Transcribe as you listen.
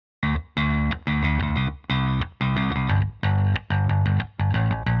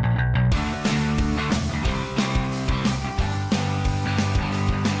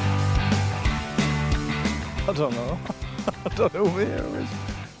don't know. I don't know who my hero is.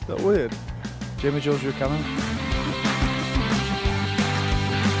 Is that weird? Jamie Jones Buchanan.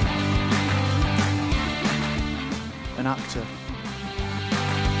 An actor.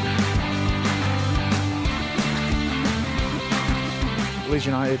 Leeds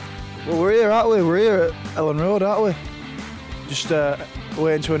United. Well, we're here, aren't we? We're here at Ellen Road, aren't we? Just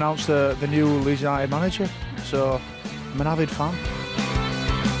waiting to announce the new Leeds United manager. So, I'm an avid fan.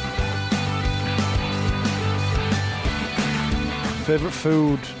 Favourite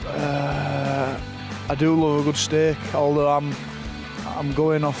food? I do love a good steak, although I'm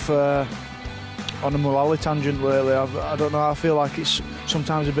going off on a Mulally tangent lately. I don't know, I feel like it's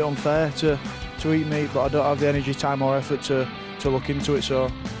sometimes a bit unfair to eat meat, but I don't have the energy, time or effort to look into it, so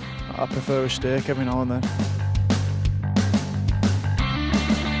I prefer a steak every now and then.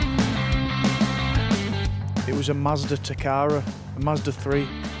 It was a Mazda Takara, a Mazda 3,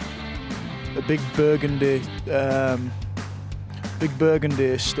 a big burgundy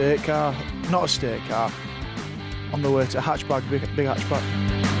estate car, not a estate car, on the way to a hatchback, big hatchback.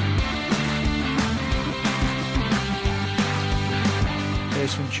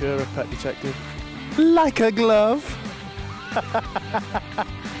 Ace Ventura, Pet Detective. Like a glove.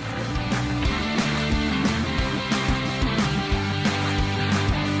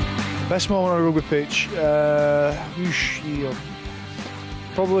 Best moment on a rugby pitch,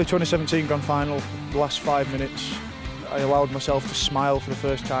 probably 2017 Grand Final, the last 5 minutes. I allowed myself to smile for the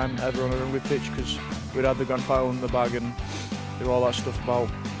first time ever on a rugby pitch because we'd had the Grand Final in the bag and there were all that stuff about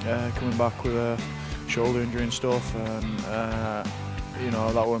coming back with a shoulder injury and stuff, and you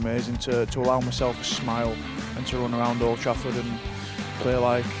know, that were amazing to allow myself to smile and to run around Old Trafford and play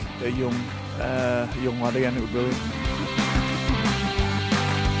like a young lad again. It was brilliant.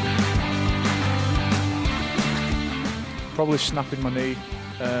 Probably snapping my knee,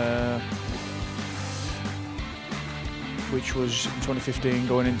 which was in 2015,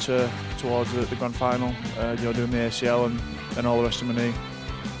 going towards the Grand Final, you know, doing the ACL and all the rest of my knee.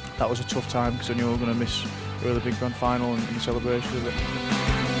 That was a tough time because I knew I was going to miss a really big Grand Final and the celebration of it.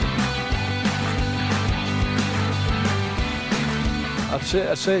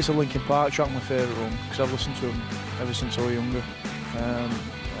 I'd say it's a Linkin Park track, my favourite one, because I've listened to them ever since I was younger.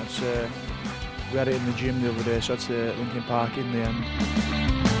 I'd say we had it in the gym the other day, so I'd say Linkin Park in the end.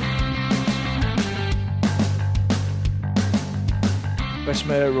 Best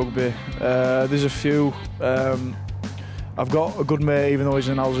mate at rugby, there's a few. I've got a good mate, even though he's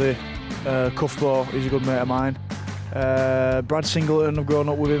an Aussie. Cuffball, he's a good mate of mine. Brad Singleton, I've grown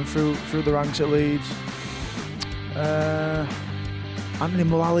up with him through the ranks at Leeds. Anthony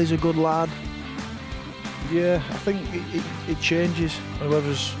Mullally's a good lad. Yeah, I think it changes,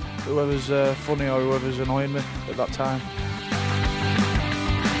 whoever's funny or whoever's annoying me at that time.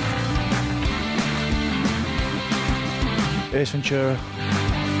 Ace Ventura.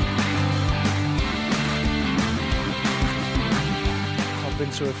 I've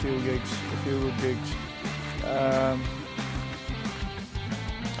been to a few good gigs.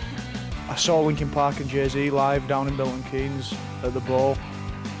 I saw Linkin Park and Jay-Z live down in Milton Keynes at the Bowl.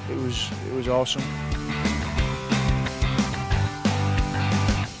 It was awesome.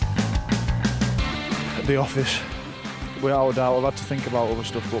 The Office, without a doubt. I've had to think about other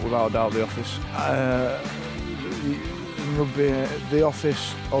stuff, but without a doubt, The Office. The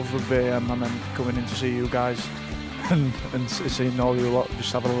Office of Rugby AM, and then coming in to see you guys and seeing all you lot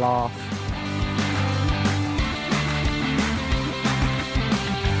just have a laugh.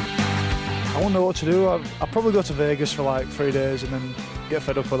 I wouldn't know what to do. I'd probably go to Vegas for like 3 days and then get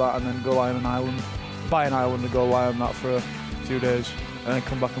fed up with that and then go lie on an island, buy an island and go lie on that for a few days and then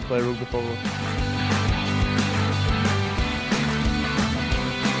come back and play rugby probably.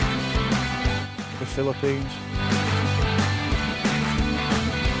 The Philippines.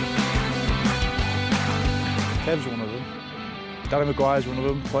 Kev's one of them. Danny Maguire's one of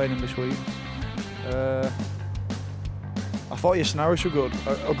them, playing him this week. I thought Yes and Irish were good.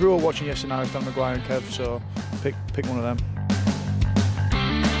 I grew up watching Yes and Irish, Dan Maguire and Kev, so pick one of them.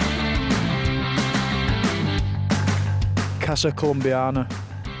 Casa Colombiana.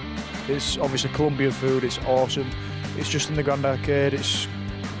 It's obviously Colombian food, it's awesome. It's just in the Grand Arcade, it's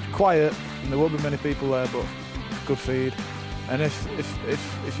quiet, and there won't be many people there, but good feed. And if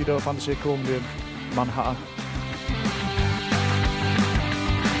you don't fancy a Colombian, Manhattan.